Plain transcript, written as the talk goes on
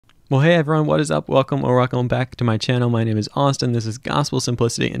Well, hey everyone, what is up? Welcome or welcome back to my channel. My name is Austin. This is Gospel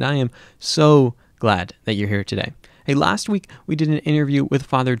Simplicity, and I am so glad that you're here today. Hey, last week we did an interview with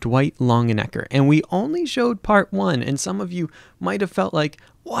Father Dwight Longenecker, and we only showed part one, and some of you might have felt like,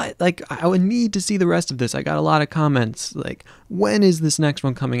 what? Like, I would need to see the rest of this. I got a lot of comments, like, when is this next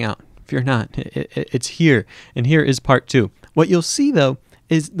one coming out? Fear not, it's here, and here is part two. What you'll see, though,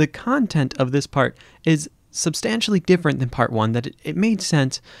 is the content of this part is substantially different than part one, that it made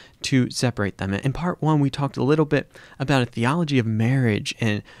sense to separate them. In part one, we talked a little bit about a theology of marriage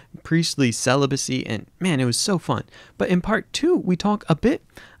and priestly celibacy, and man, it was so fun. But in part two, we talk a bit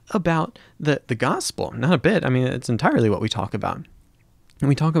about the gospel. Not a bit, I mean, it's entirely what we talk about. And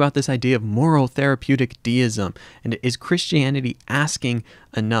we talk about this idea of moral therapeutic deism, and is Christianity asking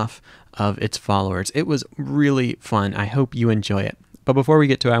enough of its followers? It was really fun. I hope you enjoy it. But before we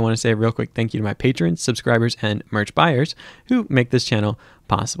get to it, I want to say a real quick thank you to my patrons, subscribers, and merch buyers who make this channel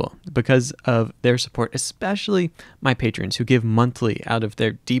possible. Because of their support, especially my patrons who give monthly out of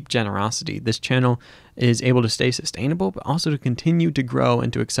their deep generosity, this channel is able to stay sustainable, but also to continue to grow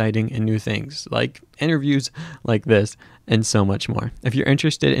into exciting and new things, like interviews like this, and so much more. If you're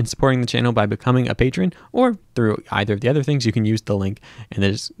interested in supporting the channel by becoming a patron, or through either of the other things, you can use the link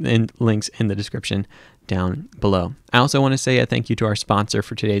and links in the description down below. I also want to say a thank you to our sponsor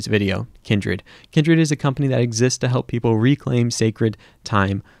for today's video, Kindred. Kindred is a company that exists to help people reclaim sacred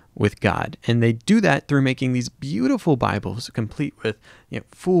time with God. And they do that through making these beautiful Bibles, complete with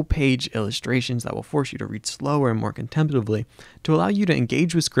full page illustrations that will force you to read slower and more contemplatively, to allow you to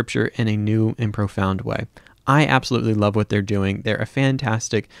engage with Scripture in a new and profound way. I absolutely love what they're doing. They're a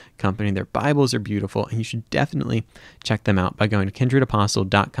fantastic company. Their Bibles are beautiful, and you should definitely check them out by going to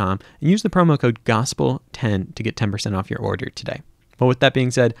kindredapostle.com and use the promo code GOSPEL10 to get 10% off your order today. But with that being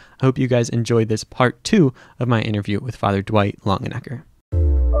said, I hope you guys enjoyed this part two of my interview with Father Dwight Longenecker.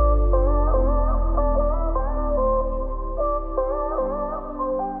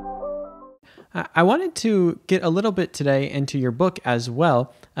 I wanted to get a little bit today into your book as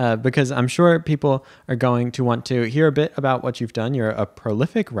well, because I'm sure people are going to want to hear a bit about what you've done. You're a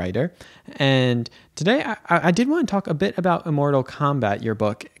prolific writer. And today I did want to talk a bit about Immortal Combat, your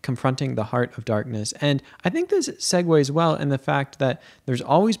book, Confronting the Heart of Darkness. And I think this segues well in the fact that there's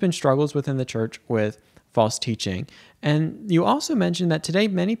always been struggles within the church with false teaching. And you also mentioned that today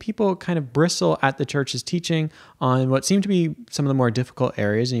many people kind of bristle at the church's teaching on what seem to be some of the more difficult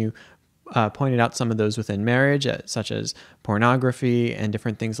areas, and you pointed out some of those within marriage, such as pornography and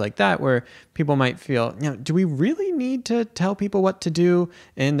different things like that, where people might feel, do we really need to tell people what to do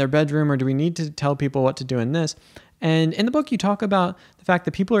in their bedroom, or do we need to tell people what to do in this? And in the book, you talk about the fact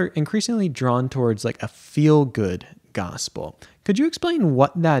that people are increasingly drawn towards like a feel-good gospel. Could you explain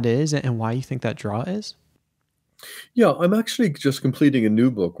what that is and why you think that draw is? Yeah, I'm actually just completing a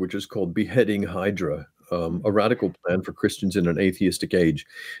new book, which is called Beheading Hydra, a radical plan for Christians in an atheistic age.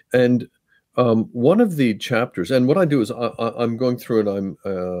 And one of the chapters, and what I do is I'm going through and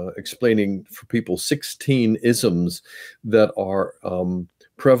I'm explaining for people 16 isms that are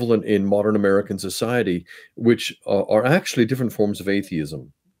prevalent in modern American society, which are actually different forms of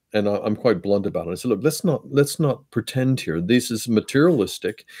atheism. And I'm quite blunt about it. I said, look, let's not pretend here. This is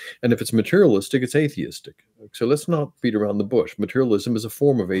materialistic, and if it's materialistic, it's atheistic. So let's not beat around the bush. Materialism is a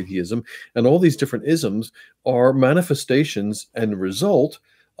form of atheism, and all these different isms are manifestations and result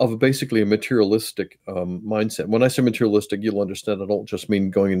of basically a materialistic mindset. When I say materialistic, you'll understand I don't just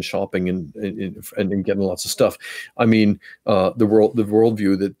mean going and shopping and getting lots of stuff. I mean the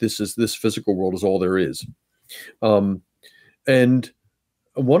worldview that this physical world is all there is. And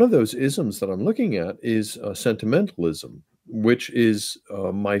one of those isms that I'm looking at is sentimentalism, which is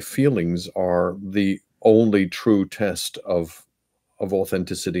my feelings are the only true test of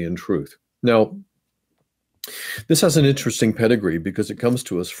authenticity and truth. Now, this has an interesting pedigree because it comes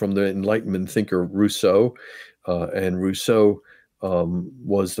to us from the Enlightenment thinker Rousseau, and Rousseau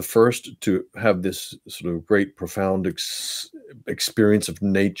was the first to have this sort of great, profound experience of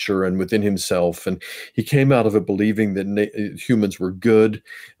nature and within himself. And he came out of it believing that humans were good,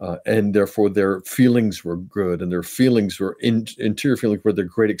 and therefore their feelings were good, and their feelings were interior feelings were the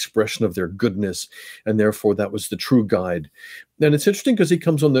great expression of their goodness, and therefore that was the true guide. And it's interesting because he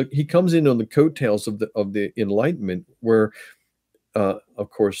comes in on the coattails of the Enlightenment, where of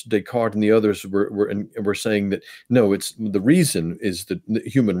course, Descartes and the others were saying that no, it's the reason is the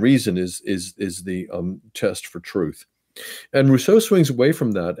human reason is the test for truth. And Rousseau swings away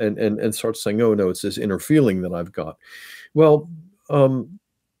from that and starts saying, oh no, it's this inner feeling that I've got. Well,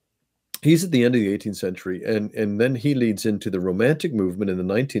 He's at the end of the 18th century, and then he leads into the Romantic movement in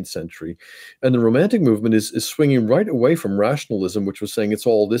the 19th century. And the Romantic movement is swinging right away from rationalism, which was saying it's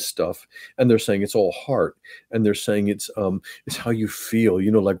all this stuff, and they're saying it's all heart, and they're saying it's how you feel,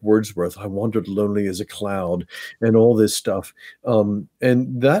 like Wordsworth, I wandered lonely as a cloud, and all this stuff. And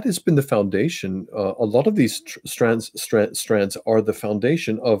that has been the foundation. A lot of these strands are the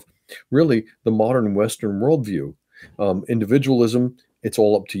foundation of really the modern Western worldview. Individualism, it's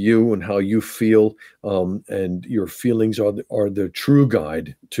all up to you and how you feel, and your feelings are the true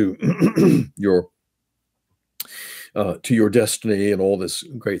guide to your destiny and all this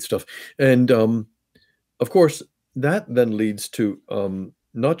great stuff. And of course, that then leads to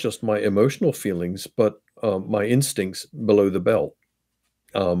not just my emotional feelings, but my instincts below the belt.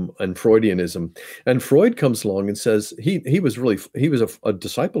 And Freudianism. And Freud comes along and says he was a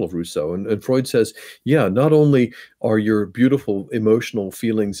disciple of Rousseau, and Freud says, yeah, not only are your beautiful emotional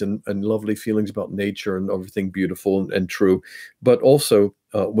feelings and lovely feelings about nature and everything beautiful and true, but also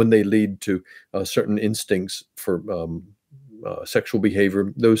when they lead to certain instincts for sexual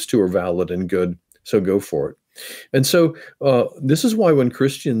behavior, those two are valid and good, so go for it. And so this is why when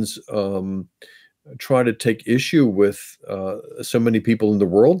Christians try to take issue with so many people in the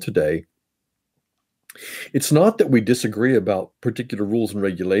world today, it's not that we disagree about particular rules and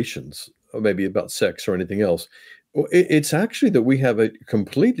regulations, or maybe about sex or anything else. It's actually that we have a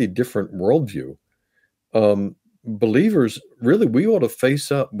completely different worldview. Believers, really, we ought to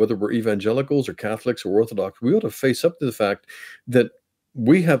face up, whether we're evangelicals or Catholics or Orthodox, we ought to face up to the fact that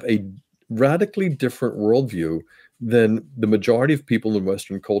we have a radically different worldview than the majority of people in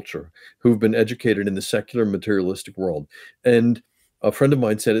Western culture who've been educated in the secular materialistic world. And a friend of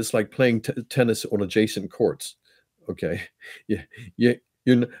mine said it's like playing tennis on adjacent courts. Okay, you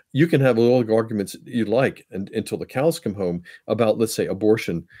can have all the arguments you like until the cows come home about, let's say,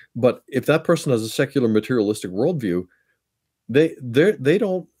 abortion. But if that person has a secular materialistic worldview, they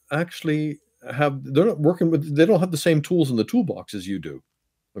don't actually they're not working with, they don't have the same tools in the toolbox as you do.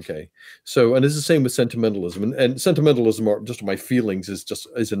 Okay, so, and it's the same with sentimentalism, and sentimentalism, are just my feelings,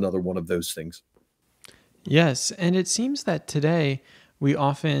 is another one of those things. Yes, and it seems that today we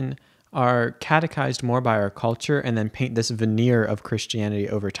often are catechized more by our culture and then paint this veneer of Christianity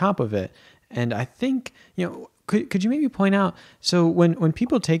over top of it. And I think, could you maybe point out, so when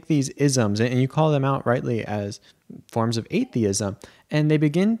people take these isms, and you call them out rightly as forms of atheism, and they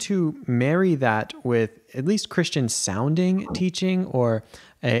begin to marry that with at least Christian sounding teaching or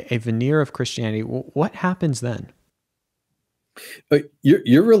a veneer of Christianity, what happens then?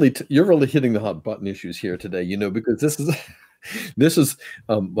 You're really hitting the hot button issues here today, because this is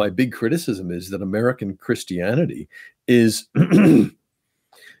my big criticism is that American Christianity is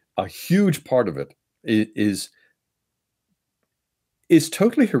a huge part of it is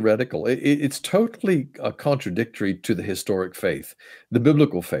totally heretical. It's totally contradictory to the historic faith, the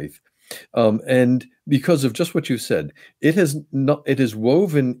biblical faith. And because of just what you said, it is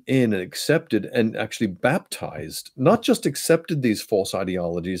woven in and accepted and actually baptized, not just accepted these false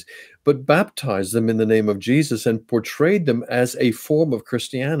ideologies, but baptized them in the name of Jesus and portrayed them as a form of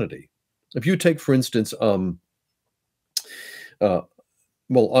Christianity. If you take, for instance, I'm going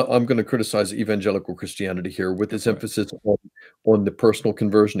to criticize evangelical Christianity here with this emphasis on the personal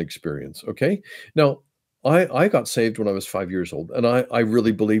conversion experience. Okay. Now, I got saved when I was 5 years old, and I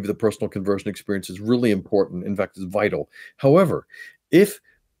really believe the personal conversion experience is really important. In fact, it's vital. However, if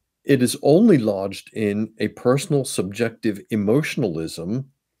it is only lodged in a personal, subjective emotionalism,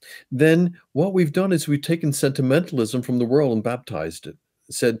 then what we've done is we've taken sentimentalism from the world and baptized it.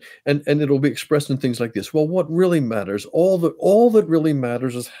 Said, and it'll be expressed in things like this. Well, what really matters, all that really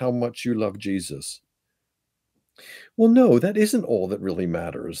matters is how much you love Jesus. Well, no, that isn't all that really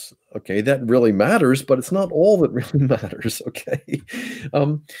matters. Okay, that really matters, but it's not all that really matters. Okay,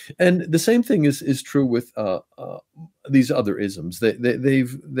 and the same thing is true with these other isms.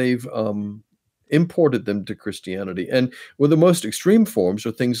 They've imported them to Christianity, and well, the most extreme forms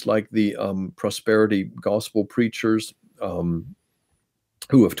are things like the prosperity gospel preachers.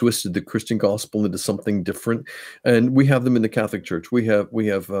 Who have twisted the Christian gospel into something different, and we have them in the Catholic Church. We have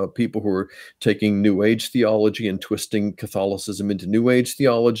people who are taking New Age theology and twisting Catholicism into New Age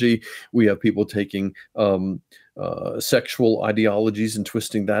theology. We have people taking sexual ideologies and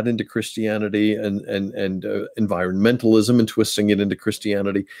twisting that into Christianity, and environmentalism and twisting it into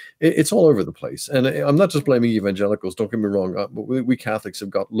Christianity. It's all over the place, and I'm not just blaming evangelicals. Don't get me wrong. We Catholics have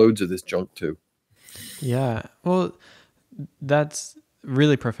got loads of this junk too. Yeah, well, that's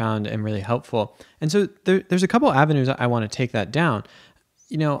really profound and really helpful. And so there's a couple avenues I want to take that down.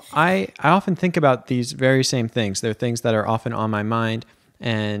 I often think about these very same things. They're things that are often on my mind.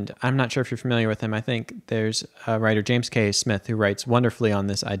 And I'm not sure if you're familiar with him. I think there's a writer, James K. Smith, who writes wonderfully on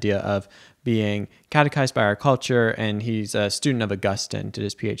this idea of being catechized by our culture, and he's a student of Augustine, did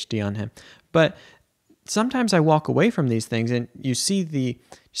his PhD on him. But sometimes I walk away from these things and you see the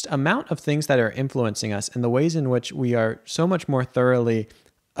just amount of things that are influencing us and the ways in which we are so much more thoroughly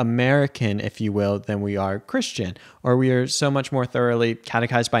American, if you will, than we are Christian, or we are so much more thoroughly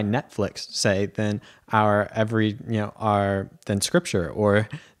catechized by Netflix, say, than than Scripture or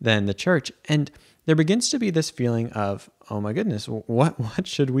than the church. And there begins to be this feeling of, oh my goodness, what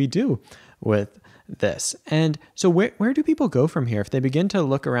should we do with this? And so where do people go from here if they begin to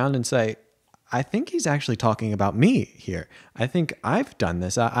look around and say, I think he's actually talking about me here. I think I've done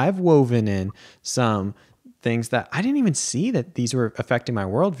this. I've woven in some things that I didn't even see that these were affecting my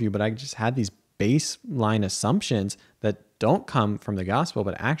worldview, but I just had these baseline assumptions that don't come from the gospel,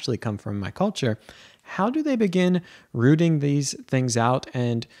 but actually come from my culture. How do they begin rooting these things out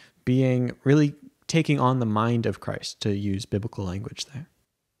and being really taking on the mind of Christ, to use biblical language there?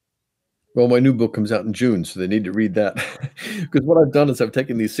 Well, my new book comes out in June, so they need to read that. Because what I've done is I've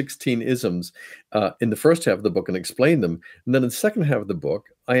taken these 16 isms in the first half of the book and explained them. And then in the second half of the book,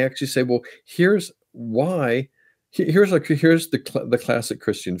 I actually say, well, here's why. Here's the classic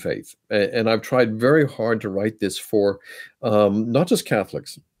Christian faith. And I've tried very hard to write this for not just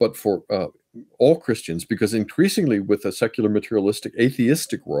Catholics, but for all Christians, because increasingly with a secular, materialistic,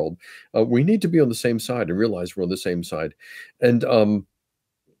 atheistic world, we need to be on the same side and realize we're on the same side. And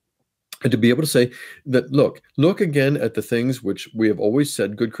to be able to say that, look again at the things which we have always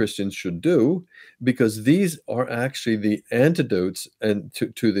said good Christians should do, because these are actually the antidotes and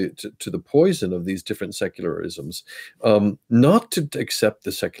to the poison of these different secularisms. Not to accept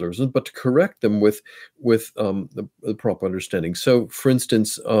the secularism, but to correct them with the proper understanding. So, for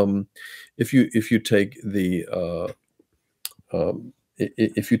instance, if you take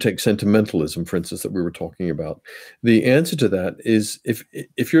if you take sentimentalism, for instance, that we were talking about, the answer to that is if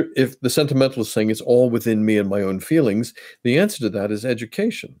the sentimentalist saying it's all within me and my own feelings, the answer to that is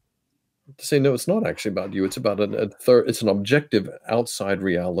education. To say no, it's not actually about you. It's about it's an objective outside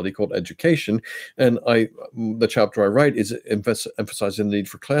reality called education. And the chapter I write is emphasizing the need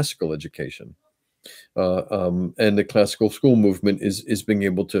for classical education. And the classical school movement is being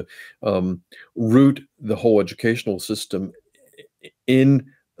able to root the whole educational system in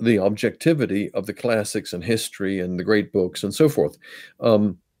the objectivity of the classics and history and the great books and so forth.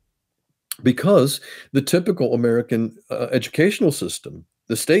 Because the typical American educational system,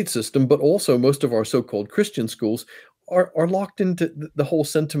 the state system, but also most of our so-called Christian schools are locked into the whole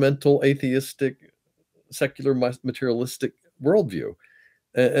sentimental, atheistic, secular, materialistic worldview.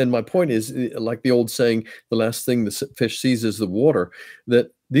 And my point is, like the old saying, the last thing the fish sees is the water,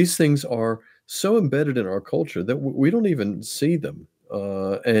 that these things are so embedded in our culture that we don't even see them.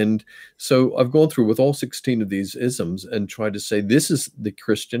 And so I've gone through with all 16 of these isms and tried to say this is the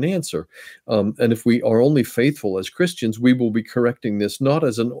Christian answer. And if we are only faithful as Christians, we will be correcting this not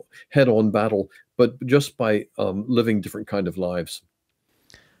as a head-on battle, but just by living different kind of lives.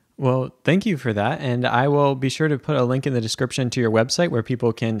 Well, thank you for that. And I will be sure to put a link in the description to your website where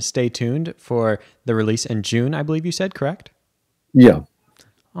people can stay tuned for the release in June, I believe you said, correct? Yeah.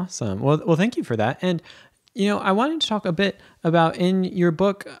 Awesome. Well, thank you for that. And, I wanted to talk a bit about in your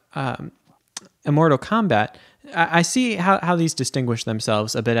book, Immortal Combat. I see how these distinguish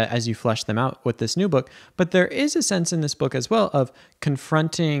themselves a bit as you flesh them out with this new book, but there is a sense in this book as well of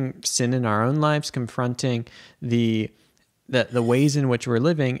confronting sin in our own lives, confronting the ways in which we're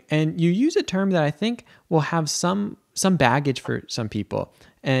living. And you use a term that I think will have some baggage for some people.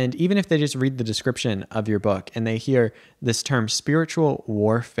 And even if they just read the description of your book and they hear this term spiritual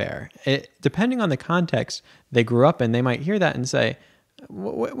warfare, depending on the context they grew up in, they might hear that and say,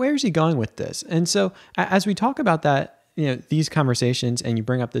 where's he going with this? And so as we talk about that, these conversations, and you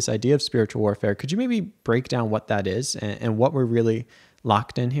bring up this idea of spiritual warfare, could you maybe break down what that is and what we're really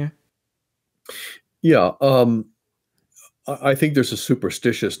locked in here? Yeah. I think there's a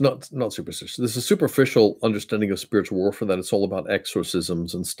superstitious, not superstitious, there's a superficial understanding of spiritual warfare that it's all about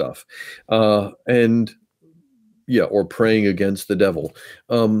exorcisms and stuff. Or praying against the devil,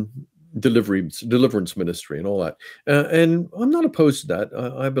 deliverance ministry and all that. And I'm not opposed to that.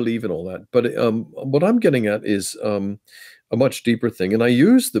 I believe in all that. But what I'm getting at is a much deeper thing. And I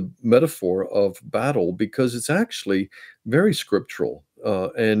use the metaphor of battle because it's actually very scriptural.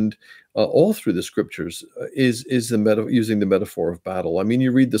 and all through the scriptures is using the metaphor of battle. I mean,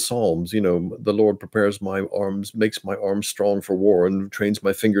 you read the Psalms, the Lord prepares my arms, makes my arms strong for war, and trains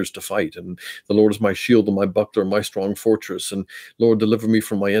my fingers to fight. And the Lord is my shield and my buckler, my strong fortress. And Lord, deliver me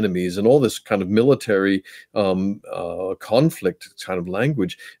from my enemies, and all this kind of military conflict kind of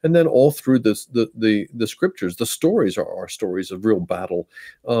language. And then all through the scriptures, the stories are stories of real battle.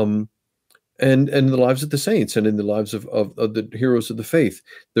 And in the lives of the saints and in the lives of the heroes of the faith,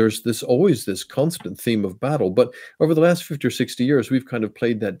 there's always this constant theme of battle. But over the last 50 or 60 years, we've kind of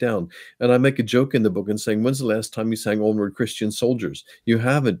played that down. And I make a joke in the book and saying, when's the last time you sang Onward Christian Soldiers? You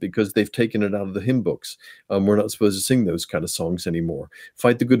haven't, because they've taken it out of the hymn books. We're not supposed to sing those kind of songs anymore.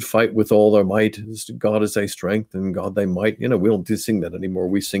 Fight the good fight with all our might. God is thy strength and God thy might. We don't sing that anymore.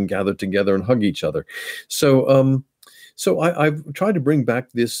 We sing gather together and hug each other. So I've tried to bring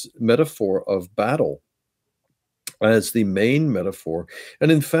back this metaphor of battle as the main metaphor.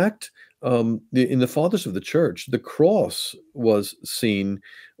 And in fact, in the fathers of the church, the cross was seen.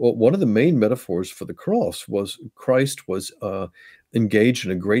 Well, one of the main metaphors for the cross was Christ was engaged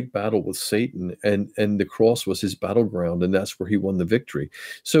in a great battle with Satan, and the cross was his battleground, and that's where he won the victory.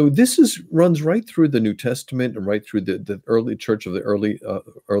 So this runs right through the New Testament and right through the early church of the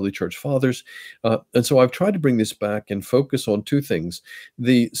early church fathers. And so I've tried to bring this back and focus on two things: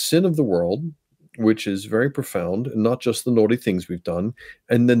 the sin of the world, which is very profound, and not just the naughty things we've done,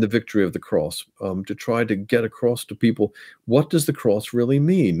 and then the victory of the cross, to try to get across to people, what does the cross really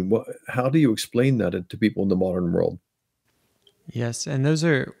mean? How do you explain that to people in the modern world? Yes, and those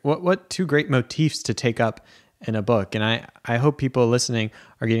are what two great motifs to take up in a book. And I hope people listening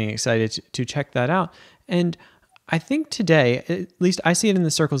are getting excited to check that out. And I think today, at least I see it in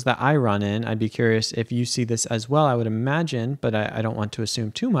the circles that I run in. I'd be curious if you see this as well. I would imagine, but I don't want to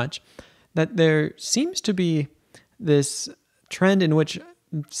assume too much, that there seems to be this trend in which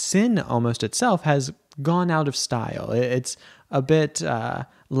sin almost itself has gone out of style. It's a bit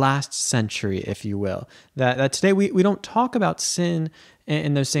last century, if you will. That today we don't talk about sin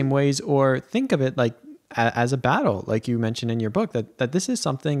in those same ways, or think of it like as a battle, like you mentioned in your book, that this is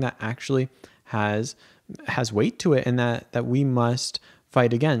something that actually has weight to it, and that we must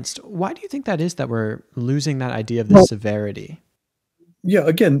fight against. Why do you think that is, that we're losing that idea of the severity? Yeah,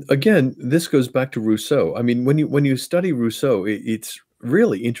 again, this goes back to Rousseau. I mean, when you study Rousseau, it's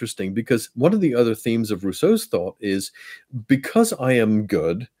really interesting, because one of the other themes of Rousseau's thought is, because I am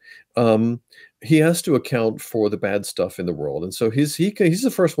good, he has to account for the bad stuff in the world. And so he's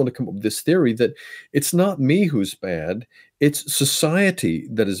the first one to come up with this theory that it's not me who's bad, it's society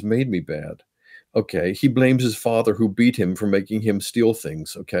that has made me bad. Okay, he blames his father who beat him for making him steal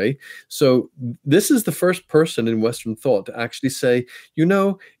things. Okay, so this is the first person in Western thought to actually say,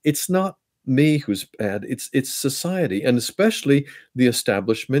 it's not me who's bad, it's society, and especially the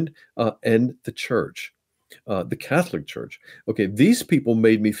establishment and the church. The Catholic Church. Okay, these people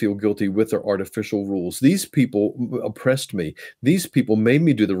made me feel guilty with their artificial rules. These people oppressed me. These people made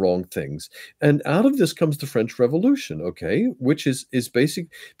me do the wrong things. And out of this comes the French Revolution, okay, which is basic,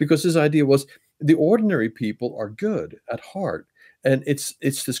 because his idea was the ordinary people are good at heart. And it's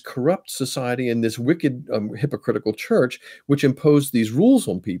this corrupt society and this wicked, hypocritical church which imposed these rules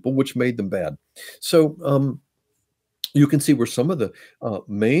on people, which made them bad. So you can see where some of the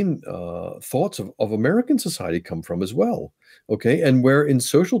main thoughts of American society come from as well. Okay, and where in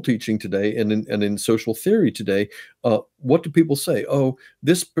social teaching today and in social theory today, what do people say? Oh,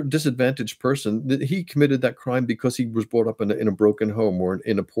 this disadvantaged person, he committed that crime because he was brought up in a broken home or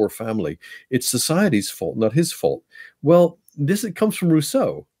in a poor family. It's society's fault, not his fault. Well, it comes from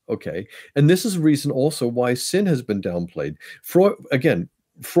Rousseau. Okay, and this is a reason also why sin has been downplayed.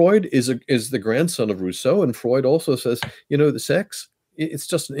 Freud is the grandson of Rousseau, and Freud also says, the sex, it's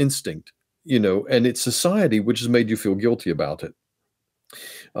just an instinct, and it's society which has made you feel guilty about it.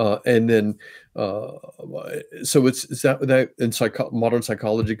 And then, so it's that and modern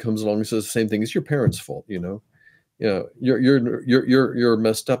psychology comes along and says the same thing. It's your parents' fault, you're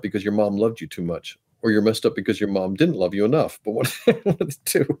messed up because your mom loved you too much, or you're messed up because your mom didn't love you enough. But one of the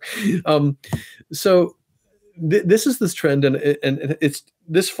two. So this is this trend, and it's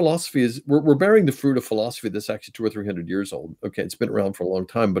this philosophy is we're bearing the fruit of philosophy that's actually 200 or 300 years old. Okay, it's been around for a long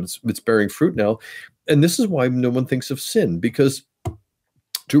time, but it's bearing fruit now, and this is why no one thinks of sin, because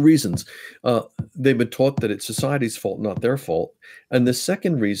two reasons. They've been taught that it's society's fault, not their fault, and the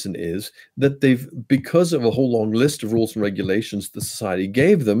second reason is that because of a whole long list of rules and regulations the society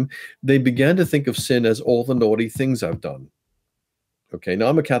gave them, they began to think of sin as all the naughty things I've done. Okay, now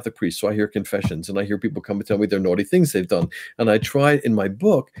I'm a Catholic priest, so I hear confessions, and I hear people come and tell me their naughty things they've done. And I try in my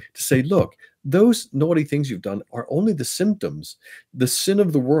book to say, look, those naughty things you've done are only the symptoms. The sin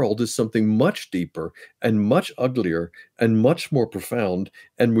of the world is something much deeper and much uglier and much more profound,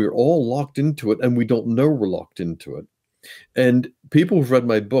 and we're all locked into it, and we don't know we're locked into it. And people who've read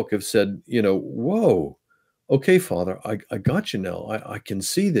my book have said, whoa, okay, Father, I got you now. I can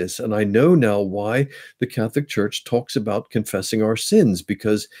see this. And I know now why the Catholic Church talks about confessing our sins,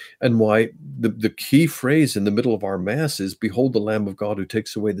 and why the key phrase in the middle of our Mass is, "Behold the Lamb of God who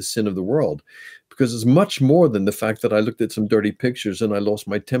takes away the sin of the world." Because it's much more than the fact that I looked at some dirty pictures and I lost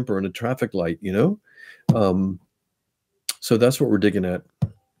my temper in a traffic light. So that's what we're digging at.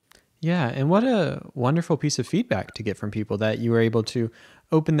 Yeah, and what a wonderful piece of feedback to get from people, that you were able to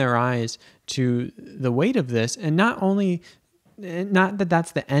open their eyes to the weight of this. And not that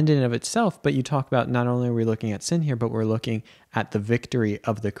that's the end in and of itself, but you talk about, not only are we looking at sin here, but we're looking at the victory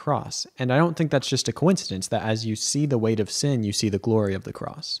of the cross. And I don't think that's just a coincidence, that as you see the weight of sin, you see the glory of the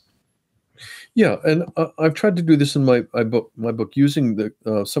cross. Yeah, and I've tried to do this in my book using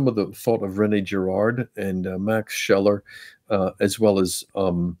some of the thought of René Girard and Max Scheler, as well as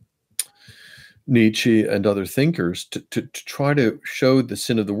Nietzsche and other thinkers, to try to show the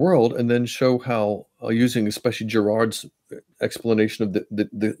sin of the world, and then show how, using especially Girard's explanation of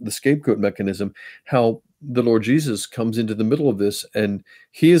the scapegoat mechanism, how the Lord Jesus comes into the middle of this, and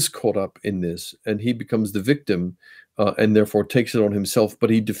he is caught up in this, and he becomes the victim, and therefore takes it on himself, but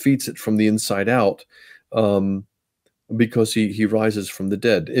he defeats it from the inside out, because he rises from the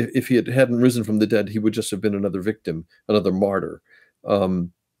dead. If he hadn't risen from the dead, he would just have been another victim, another martyr.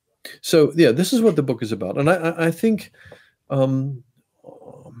 So yeah, this is what the book is about, and I think, I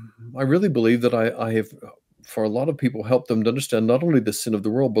really believe that I have, for a lot of people, helped them to understand not only the sin of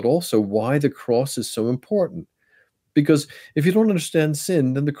the world, but also why the cross is so important. Because if you don't understand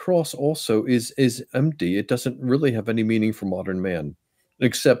sin, then the cross also is empty. It doesn't really have any meaning for modern man,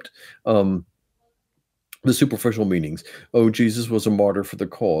 except the superficial meanings. Oh, Jesus was a martyr for the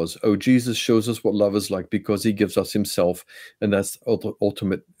cause. Oh, Jesus shows us what love is like because he gives us himself, and that's the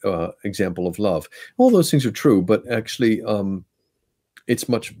ultimate example of love. All those things are true, but actually, it's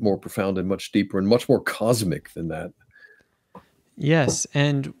much more profound and much deeper and much more cosmic than that. Yes,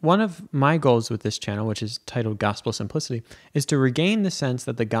 and one of my goals with this channel, which is titled Gospel Simplicity, is to regain the sense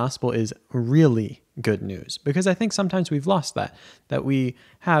that the gospel is really good news. Because I think sometimes we've lost that we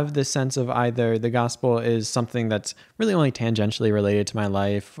have this sense of either the gospel is something that's really only tangentially related to my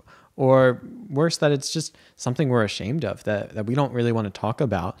life, or worse, that it's just something we're ashamed of, that we don't really want to talk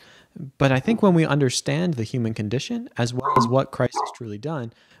about. But I think when we understand the human condition, as well as what Christ has truly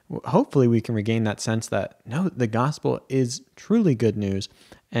done, hopefully we can regain that sense that, no, the gospel is truly good news.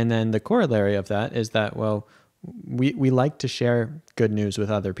 And then the corollary of that is that, well, we like to share good news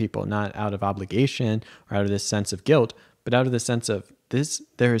with other people, not out of obligation or out of this sense of guilt, but out of the sense of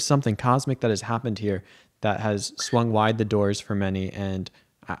there is something cosmic that has happened here that has swung wide the doors for many. And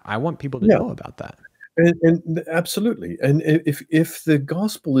I want people to know about that. And absolutely. And if the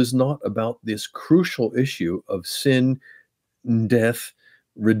gospel is not about this crucial issue of sin, death,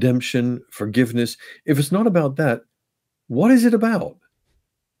 redemption, forgiveness, if it's not about that, what is it about?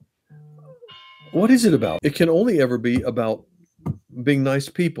 What is it about? It can only ever be about being nice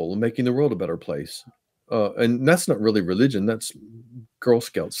people and making the world a better place. And that's not really religion. That's Girl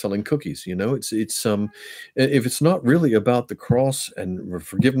Scouts selling cookies. It's if it's not really about the cross and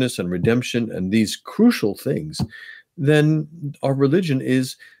forgiveness and redemption and these crucial things, then our religion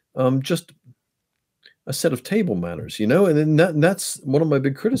is just a set of table manners. And then that's one of my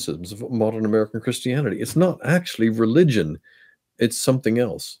big criticisms of modern American Christianity. It's not actually religion; it's something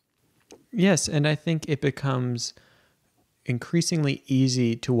else. Yes, and I think it becomes increasingly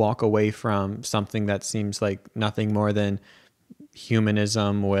easy to walk away from something that seems like nothing more than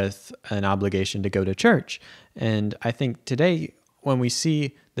humanism with an obligation to go to church. And I think today, when we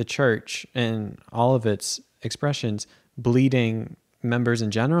see the church and all of its expressions bleeding members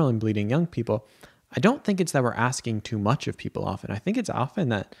in general and bleeding young people, I don't think it's that we're asking too much of people often. I think it's often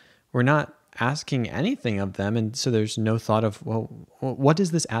that we're not asking anything of them. And so there's no thought of, well, what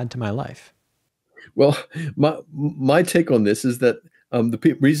does this add to my life? Well, my take on this is that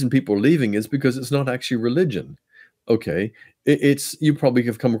the reason people are leaving is because it's not actually religion. Okay, it's you probably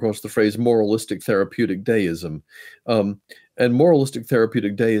have come across the phrase moralistic therapeutic deism, and moralistic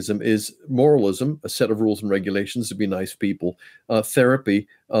therapeutic deism is moralism, a set of rules and regulations to be nice people, therapy,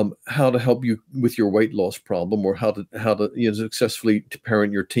 how to help you with your weight loss problem, or how to successfully to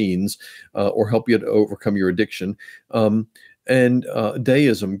parent your teens, or help you to overcome your addiction. And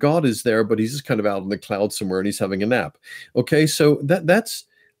deism, God is there, but he's just kind of out in the clouds somewhere and he's having a nap. Okay, so that's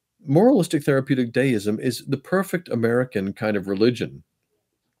moralistic therapeutic deism is the perfect American kind of religion.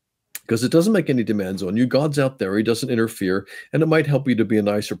 because it doesn't make any demands on you. God's out there, he doesn't interfere, and it might help you to be a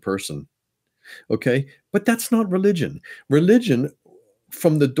nicer person. Okay, but that's not religion. Religion,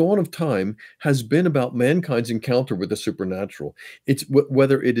 from the dawn of time, has been about mankind's encounter with the supernatural. It's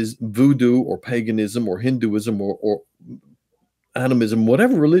whether it is voodoo or paganism or Hinduism or animism,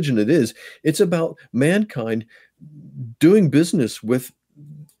 whatever religion it is, it's about mankind doing business with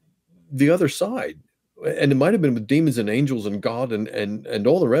the other side. And it might have been with demons and angels and God and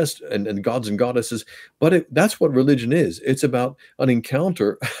all the rest and gods and goddesses, but that's what religion is. It's about an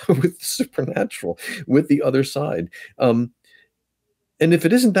encounter with the supernatural, with the other side. And if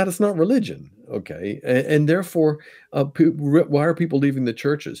it isn't that, it's not religion, okay? And therefore, why are people leaving the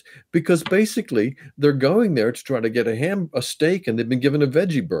churches? Because basically, they're going there to try to get a steak, and they've been given a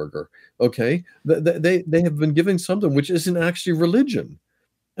veggie burger, okay? They have been given something which isn't actually religion.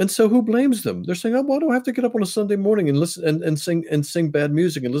 And so who blames them? They're saying, "Oh, why do I have to get up on a Sunday morning and listen and sing bad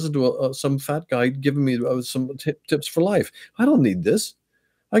music and listen to some fat guy giving me some tips for life? I don't need this.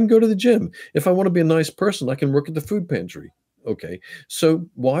 I can go to the gym. If I want to be a nice person, I can work at the food pantry." Okay, so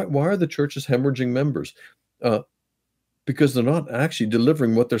why are the churches hemorrhaging members? Because they're not actually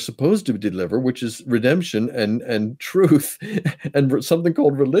delivering what they're supposed to deliver, which is redemption and truth and something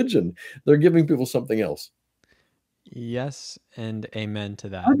called religion. They're giving people something else. Yes, and amen to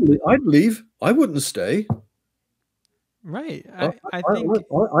that. I'd leave. I wouldn't stay. Right. I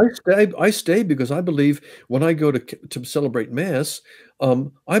think I stay because I believe when I go to celebrate Mass,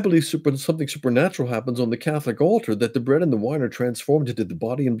 I believe something supernatural happens on the Catholic altar, that the bread and the wine are transformed into the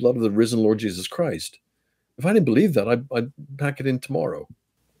body and blood of the risen Lord Jesus Christ. If I didn't believe that, I'd pack it in tomorrow.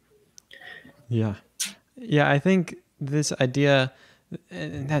 Yeah. Yeah, I think this idea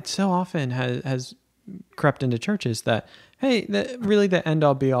that so often has crept into churches that, hey, really the end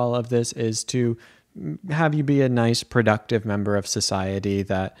all be all of this is to have you be a nice, productive member of society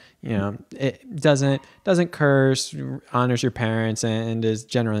that, it doesn't curse, honors your parents, and is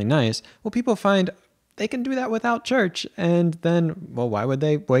generally nice. Well, people find they can do that without church. And then, well, why would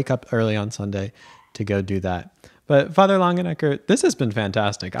they wake up early on Sunday to go do that? But Father Longenecker, this has been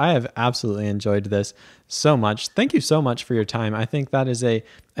fantastic. I have absolutely enjoyed this so much. Thank you so much for your time. I think that is a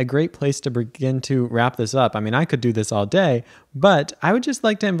great place to begin to wrap this up. I mean, I could do this all day, but I would just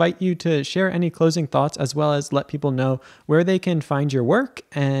like to invite you to share any closing thoughts, as well as let people know where they can find your work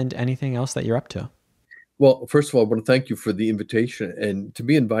and anything else that you're up to. Well, first of all, I want to thank you for the invitation, and to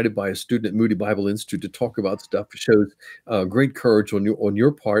be invited by a student at Moody Bible Institute to talk about stuff shows great courage on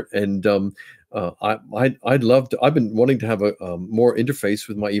your part. And I'd love to. I've been wanting to have a more interface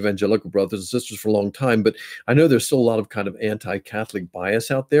with my evangelical brothers and sisters for a long time, but I know there's still a lot of kind of anti-Catholic bias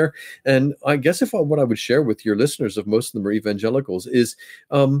out there. And I guess what I would share with your listeners, if most of them are evangelicals, is,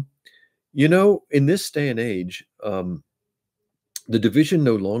 in this day and age. The division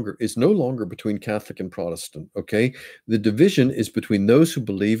is no longer between Catholic and Protestant, okay? The division is between those who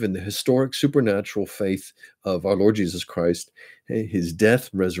believe in the historic supernatural faith of our Lord Jesus Christ, his death,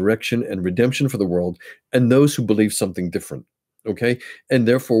 resurrection, and redemption for the world, and those who believe something different, okay? And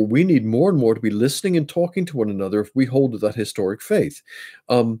therefore, we need more and more to be listening and talking to one another if we hold to that historic faith.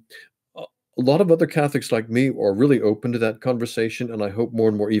 A lot of other Catholics like me are really open to that conversation, and I hope more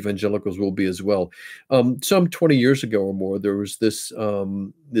and more evangelicals will be as well. Some 20 years ago or more, there was this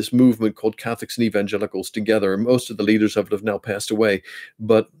movement called Catholics and Evangelicals Together, and most of the leaders of it have now passed away.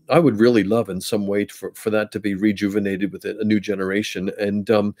 But I would really love in some way for that to be rejuvenated with a new generation. And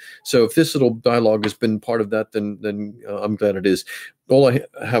so if this little dialogue has been part of that, then I'm glad it is. All I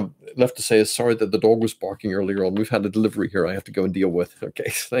have left to say is sorry that the dog was barking earlier on. We've had a delivery here I have to go and deal with. Okay,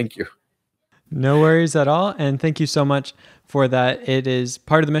 thank you. No worries at all. And thank you so much for that. It is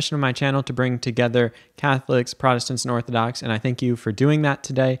part of the mission of my channel to bring together Catholics, Protestants, and Orthodox. And I thank you for doing that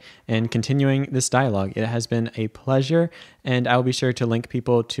today and continuing this dialogue. It has been a pleasure. And I'll be sure to link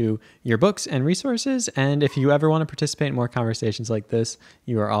people to your books and resources. And if you ever want to participate in more conversations like this,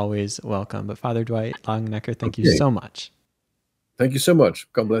 you are always welcome. But Father Dwight Longenecker, thank you so much. Thank you so much.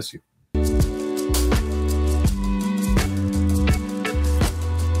 God bless you.